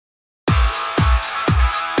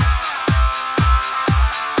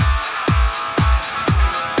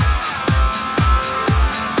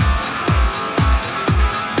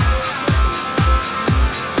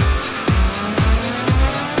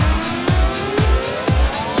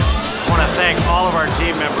thank all of our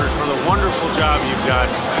team members for the wonderful job you've done.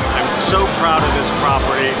 I'm so proud of this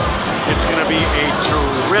property. It's going to be a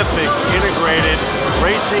terrific integrated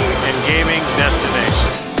racing and gaming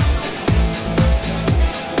destination.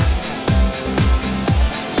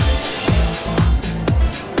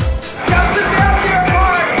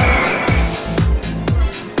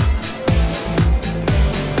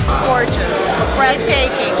 Gorgeous,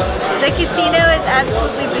 breathtaking. The casino is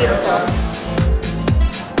absolutely beautiful.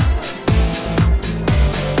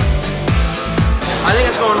 I think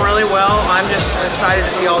it's going really well. I'm just excited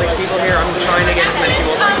to see all these people here. I'm trying to get as many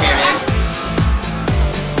people as I can in.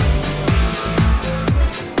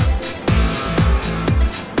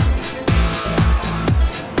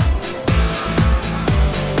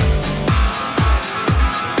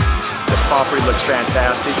 The property looks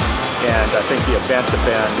fantastic, and I think the events have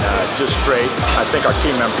been just great. I think our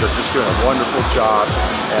team members are just doing a wonderful job,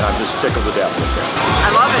 and I'm just tickled to death with them. I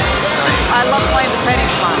love it. I love playing the penny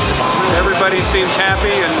slots. Everybody seems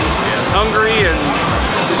happy and hungry and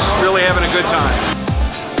just really having a good time.